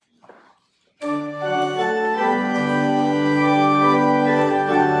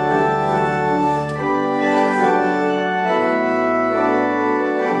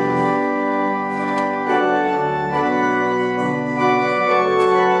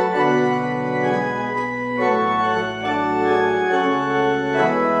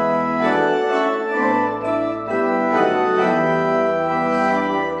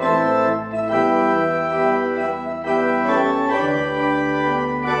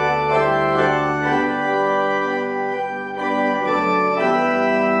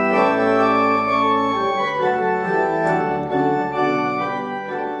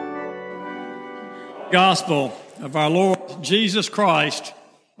Gospel of our Lord Jesus Christ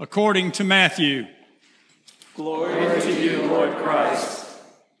according to Matthew. Glory to you, Lord Christ.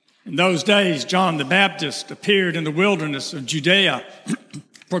 In those days, John the Baptist appeared in the wilderness of Judea,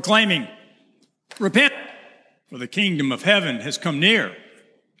 proclaiming, "Repent, for the kingdom of heaven has come near."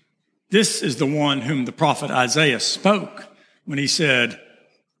 This is the one whom the prophet Isaiah spoke when he said,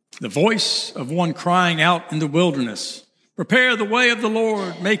 "The voice of one crying out in the wilderness, prepare the way of the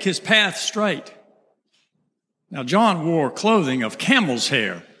Lord, make his path straight." Now John wore clothing of camel's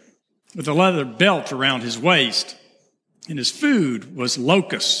hair with a leather belt around his waist, and his food was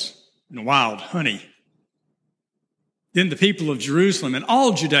locusts and wild honey. Then the people of Jerusalem and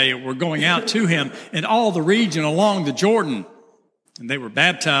all Judea were going out to him and all the region along the Jordan, and they were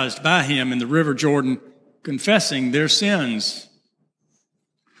baptized by him in the river Jordan, confessing their sins.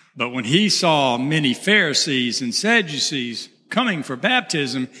 But when he saw many Pharisees and Sadducees coming for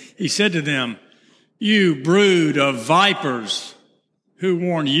baptism, he said to them, "You brood of vipers, who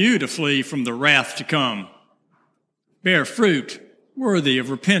warned you to flee from the wrath to come? Bear fruit worthy of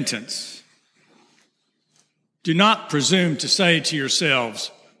repentance. Do not presume to say to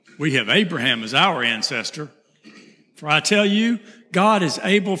yourselves, 'We have Abraham as our ancestor.' For I tell you, God is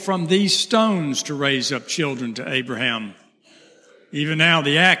able from these stones to raise up children to Abraham. Even now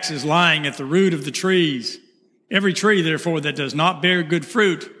the axe is lying at the root of the trees. Every tree, therefore, that does not bear good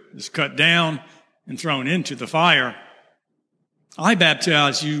fruit is cut down and thrown into the fire. I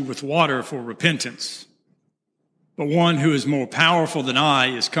baptize you with water for repentance. But one who is more powerful than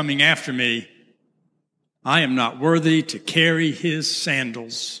I is coming after me. I am not worthy to carry his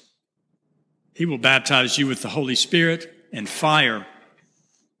sandals. He will baptize you with the Holy Spirit and fire.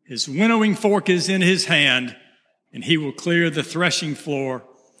 His winnowing fork is in his hand, and he will clear the threshing floor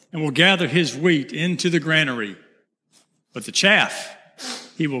and will gather his wheat into the granary. But the chaff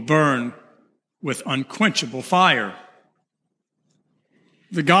he will burn with unquenchable fire."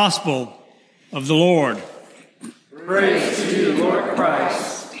 The Gospel of the Lord. Praise to you, Lord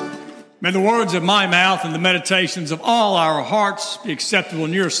Christ. May the words of my mouth and the meditations of all our hearts be acceptable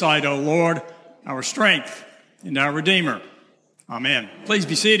in your sight, O Lord, our strength and our Redeemer. Amen. Please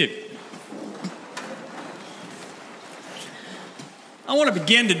be seated. I want to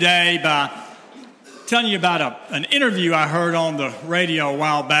begin today by telling you about an interview I heard on the radio a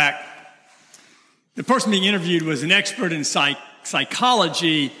while back. The person being interviewed was an expert in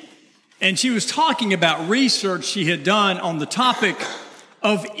psychology, and she was talking about research she had done on the topic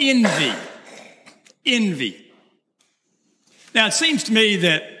of envy. Envy. Now, it seems to me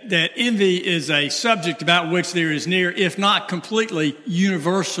that envy is a subject about which there is near, if not completely,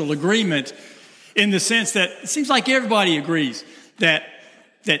 universal agreement, in the sense that it seems like everybody agrees that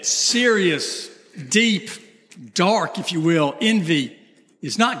serious, deep, dark, if you will, envy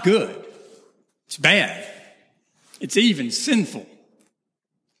is not good. It's bad. It's even sinful.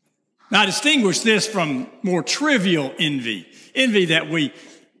 Now, I distinguish this from more trivial envy that we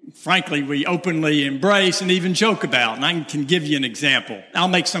openly embrace and even joke about. And I can give you an example. I'll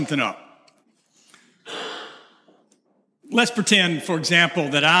make something up. Let's pretend, for example,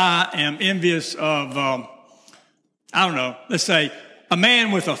 that I am envious of, let's say a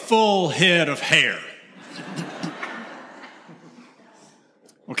man with a full head of hair.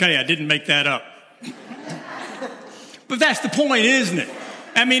 Okay, I didn't make that up. But that's the point, isn't it?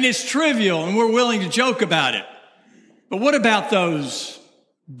 I mean, it's trivial and we're willing to joke about it. But what about those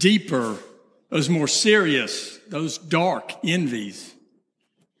deeper, those more serious, those dark envies?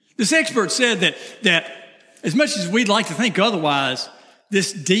 This expert said that as much as we'd like to think otherwise,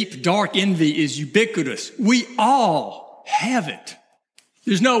 this deep, dark envy is ubiquitous. We all have it.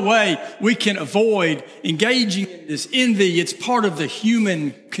 There's no way we can avoid engaging in this envy. It's part of the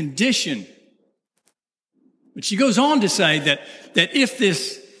human condition. But she goes on to say that if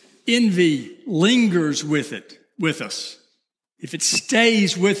this envy lingers with us, if it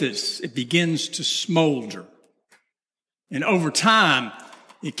stays with us, it begins to smolder. And over time,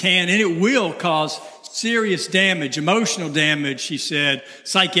 it can and it will cause serious damage, emotional damage, she said,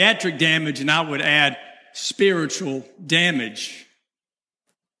 psychiatric damage, and I would add spiritual damage.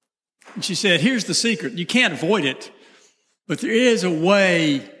 And she said, here's the secret. You can't avoid it, but there is a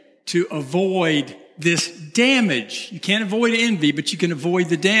way to avoid this damage. You can't avoid envy, but you can avoid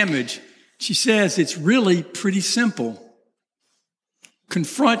the damage. She says it's really pretty simple.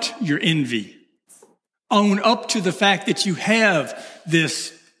 Confront your envy. Own up to the fact that you have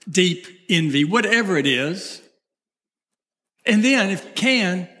this deep envy, whatever it is. And then, if you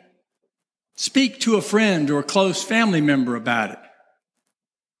can, speak to a friend or a close family member about it.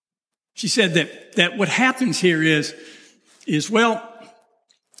 She said that what happens here is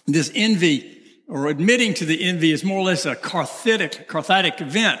this envy or admitting to the envy is more or less a cathartic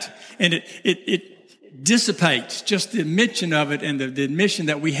event. And it dissipates. Just the mention of it and the admission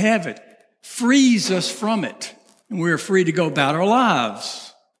that we have it frees us from it. And we're free to go about our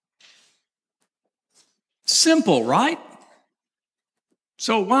lives. Simple, right?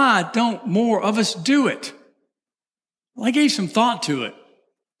 So why don't more of us do it? Well, I gave some thought to it.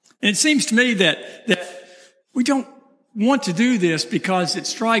 And it seems to me that we don't want to do this because it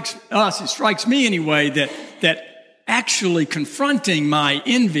strikes me anyway, that actually confronting my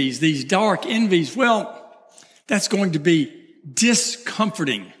envies, these dark envies, well, that's going to be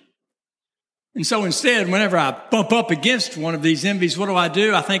discomforting. And so instead, whenever I bump up against one of these envies, what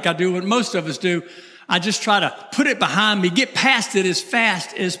do? I think I do what most of us do. I just try to put it behind me, get past it as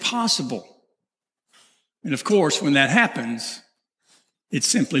fast as possible. And of course, when that happens, it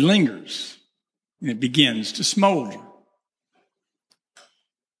simply lingers and it begins to smolder.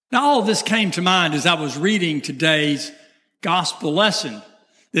 Now, all of this came to mind as I was reading today's gospel lesson,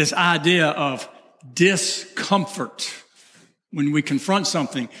 this idea of discomfort when we confront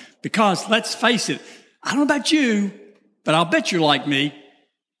something. Because let's face it, I don't know about you, but I'll bet you're like me,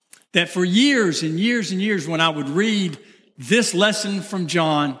 that for years and years and years when I would read this lesson from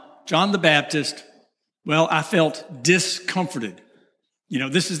John the Baptist, well, I felt discomforted. You know,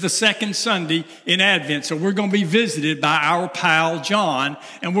 this is the second Sunday in Advent, so we're going to be visited by our pal John,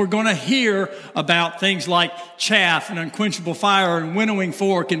 and we're going to hear about things like chaff and unquenchable fire and winnowing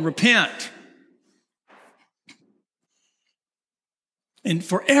fork and repent. And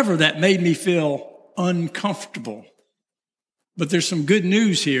forever that made me feel uncomfortable. But there's some good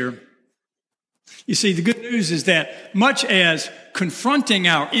news here. You see, the good news is that much as confronting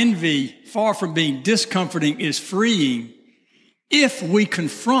our envy, far from being discomforting, is freeing, if we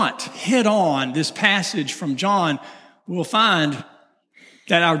confront head on this passage from John, we'll find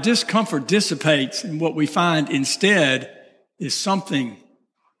that our discomfort dissipates, and what we find instead is something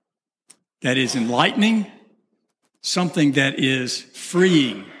that is enlightening, something that is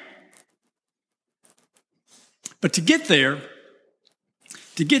freeing. But to get there,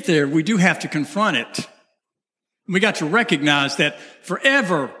 we do have to confront it. We got to recognize that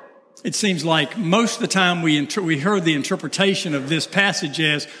forever, it seems like most of the time we heard the interpretation of this passage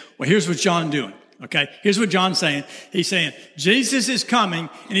as, well, here's what John's doing, okay? Here's what John's saying. He's saying, Jesus is coming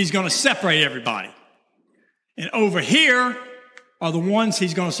and he's going to separate everybody. And over here are the ones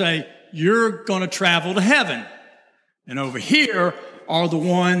he's going to say, you're going to travel to heaven. And over here are the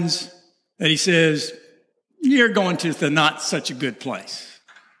ones that he says, you're going to the not such a good place.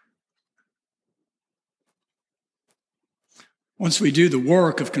 Once we do the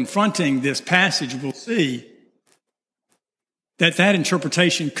work of confronting this passage, we'll see that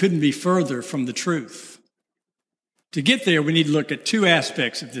interpretation couldn't be further from the truth. To get there, we need to look at two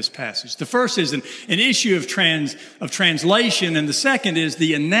aspects of this passage. The first is an issue of translation, and the second is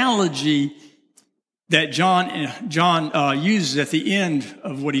the analogy that John uses at the end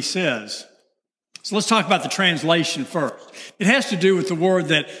of what he says. So let's talk about the translation first. It has to do with the word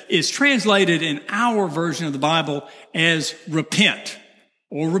that is translated in our version of the Bible as repent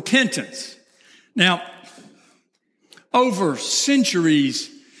or repentance. Now, over centuries,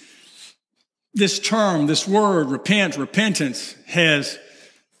 this term, this word, repentance, has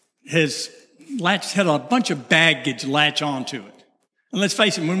had a bunch of baggage latch onto it. And let's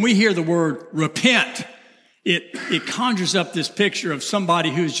face it, when we hear the word repent, it conjures up this picture of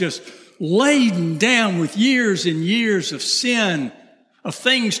somebody who's just laden down with years and years of sin, of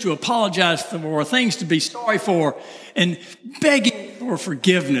things to apologize for, things to be sorry for, and begging for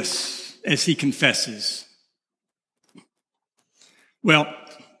forgiveness as he confesses. Well,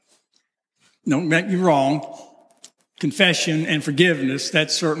 don't get me wrong. Confession and forgiveness,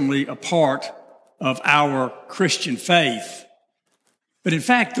 that's certainly a part of our Christian faith. But in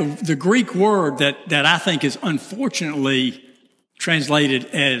fact, the Greek word that I think is unfortunately translated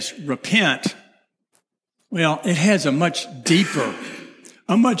as repent, well, it has a much deeper,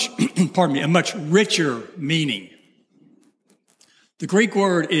 a much richer meaning. The Greek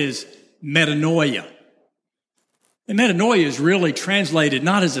word is metanoia. And metanoia is really translated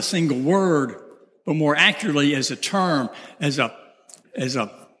not as a single word, but more accurately as a term, as an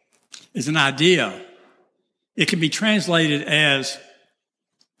idea. It can be translated as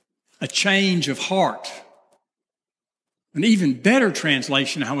a change of heart. An even better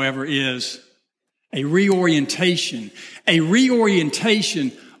translation, however, is a reorientation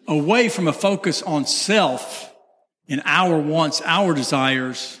away from a focus on self and our wants, our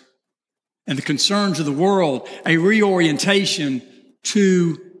desires, and the concerns of the world, a reorientation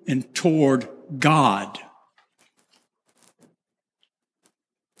to and toward God.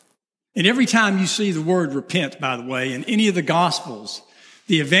 And every time you see the word repent, by the way, in any of the Gospels,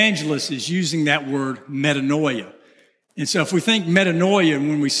 the evangelist is using that word metanoia. And so if we think metanoia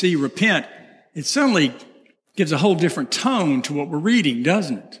when we see repent, it suddenly gives a whole different tone to what we're reading,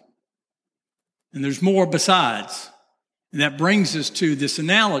 doesn't it? And there's more besides. And that brings us to this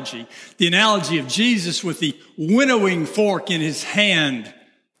analogy, the analogy of Jesus with the winnowing fork in his hand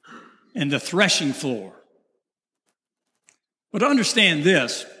and the threshing floor. But to understand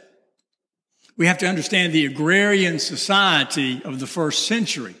this, we have to understand the agrarian society of the first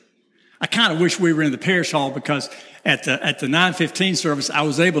century. I kind of wish we were in the parish hall because at the 9:15 service, I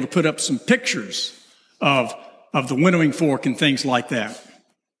was able to put up some pictures of the winnowing fork and things like that.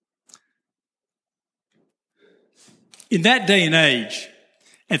 In that day and age,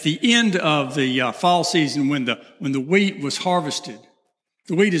 at the end of the fall season when the wheat was harvested,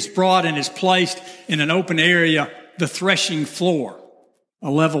 the wheat is brought and is placed in an open area, the threshing floor, a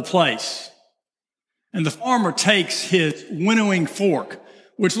level place. And the farmer takes his winnowing fork,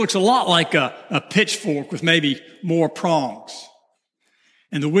 which looks a lot like a pitchfork with maybe more prongs.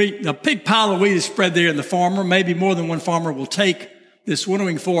 And the big pile of wheat is spread there, and the farmer, maybe more than one farmer, will take this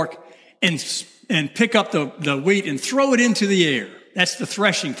winnowing fork and pick up the wheat and throw it into the air. That's the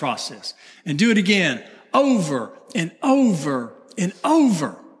threshing process. And do it again, over and over and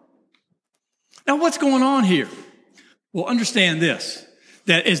over. Now, what's going on here? Well, understand this,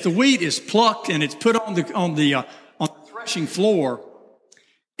 that as the wheat is plucked and it's put on the threshing floor,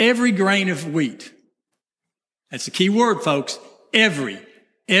 every grain of wheat, that's the key word, folks, every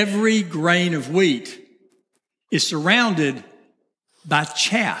grain of wheat is surrounded by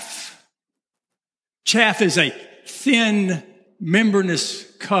chaff. Chaff is a thin, membranous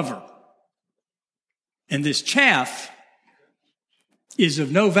cover. And this chaff is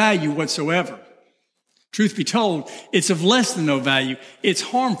of no value whatsoever. Truth be told, it's of less than no value. It's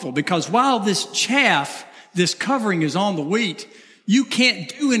harmful because while this chaff, this covering is on the wheat, you can't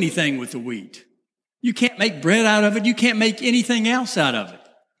do anything with the wheat. You can't make bread out of it. You can't make anything else out of it.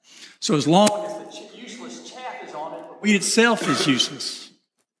 So as long as the useless chaff is on it, the wheat itself is useless.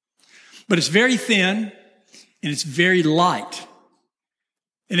 But it's very thin and it's very light.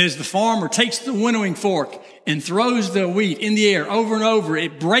 And as the farmer takes the winnowing fork and throws the wheat in the air over and over,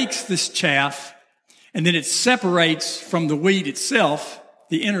 it breaks this chaff, and then it separates from the wheat itself,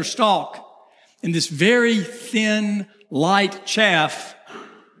 the inner stalk, and this very thin, light chaff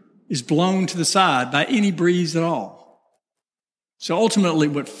is blown to the side by any breeze at all. So ultimately,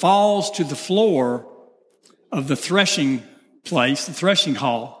 what falls to the floor of the threshing place, the threshing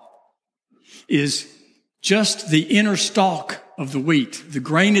hall, is just the inner stalk of the wheat, the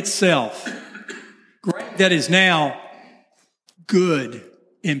grain itself, grain that is now good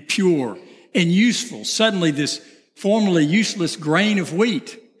and pure and useful. Suddenly, this formerly useless grain of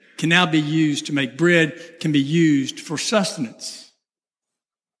wheat can now be used to make bread, can be used for sustenance.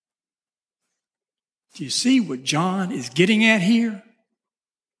 Do you see what John is getting at here?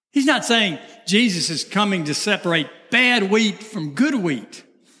 He's not saying Jesus is coming to separate bad wheat from good wheat.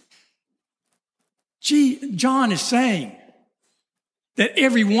 John is saying that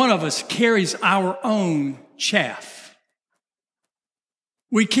every one of us carries our own chaff.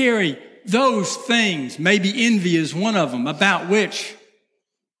 We carry those things, maybe envy is one of them, about which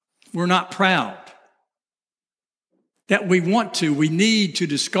we're not proud, that we need to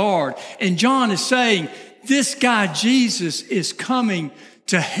discard. And John is saying this guy, Jesus, is coming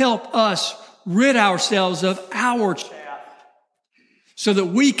to help us rid ourselves of our chaff so that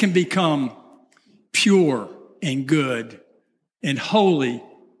we can become pure and good and holy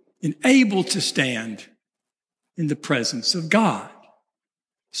and able to stand in the presence of God.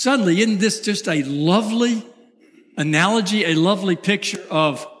 Suddenly, isn't this just a lovely analogy, a lovely picture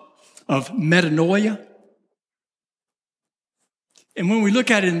of metanoia? And when we look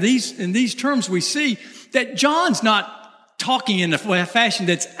at it in these terms, we see that John's not talking in a fashion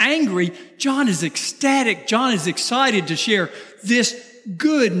that's angry. John is ecstatic. John is excited to share this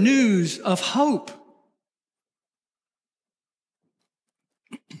good news of hope.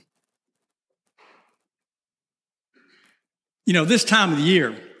 You know, this time of the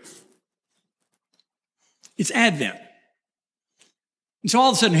year, it's Advent. And so all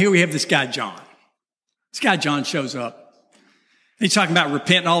of a sudden here we have this guy, John. This guy, John, shows up. He's talking about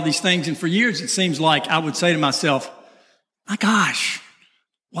repent and all these things. And for years, it seems like I would say to myself, my gosh,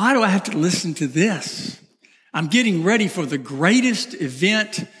 why do I have to listen to this? I'm getting ready for the greatest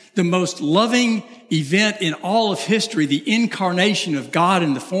event, the most loving event in all of history, the incarnation of God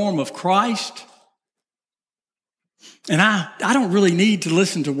in the form of Christ. And I don't really need to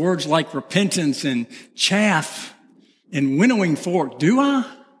listen to words like repentance and chaff and winnowing fork, do I?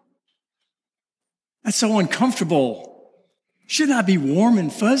 That's so uncomfortable. Shouldn't I be warm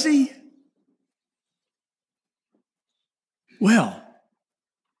and fuzzy? Well,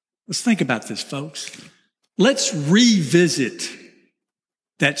 let's think about this, folks. Let's revisit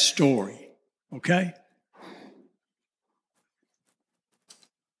that story, okay?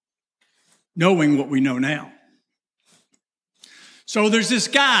 Knowing what we know now. So there's this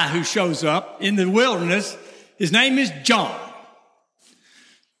guy who shows up in the wilderness. His name is John.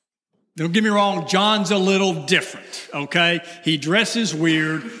 Don't get me wrong, John's a little different, okay? He dresses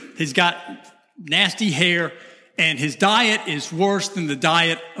weird. He's got nasty hair, and his diet is worse than the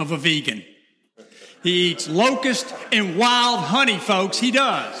diet of a vegan. He eats locust and wild honey, folks. He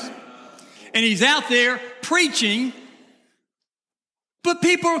does. And he's out there preaching, but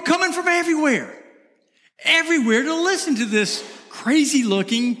people are coming from everywhere to listen to this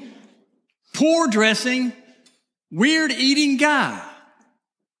crazy-looking, poor-dressing, weird-eating guy.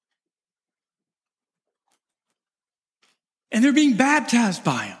 And they're being baptized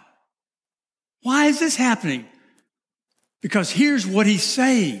by him. Why is this happening? Because here's what he's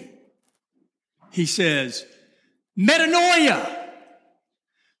saying. He says, metanoia.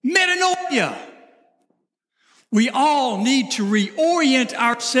 Metanoia. We all need to reorient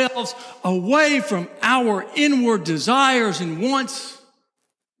ourselves away from our inward desires and wants.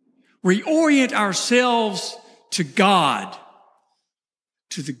 Reorient ourselves to God.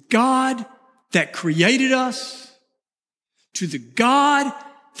 To the God that created us. To the God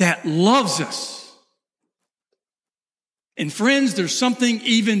that loves us. And friends, there's something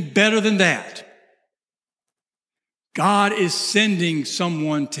even better than that. God is sending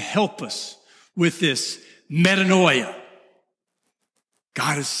someone to help us with this metanoia.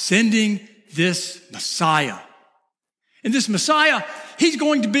 God is sending this Messiah. And this Messiah, he's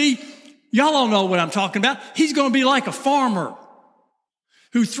going to be, y'all all know what I'm talking about. He's going to be like a farmer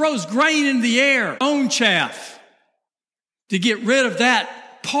who throws grain in the air, bone chaff, to get rid of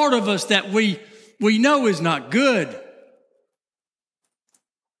that part of us that we know is not good.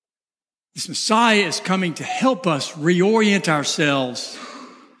 This Messiah is coming to help us reorient ourselves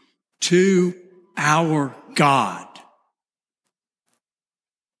to our God.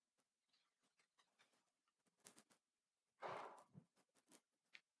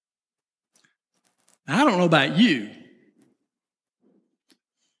 Now, I don't know about you,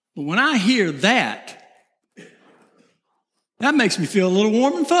 but when I hear that makes me feel a little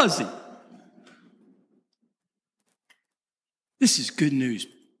warm and fuzzy. This is good news.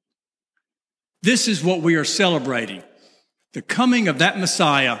 This is what we are celebrating. The coming of that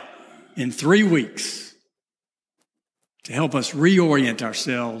Messiah in 3 weeks to help us reorient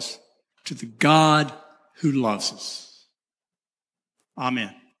ourselves to the God who loves us.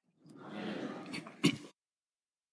 Amen.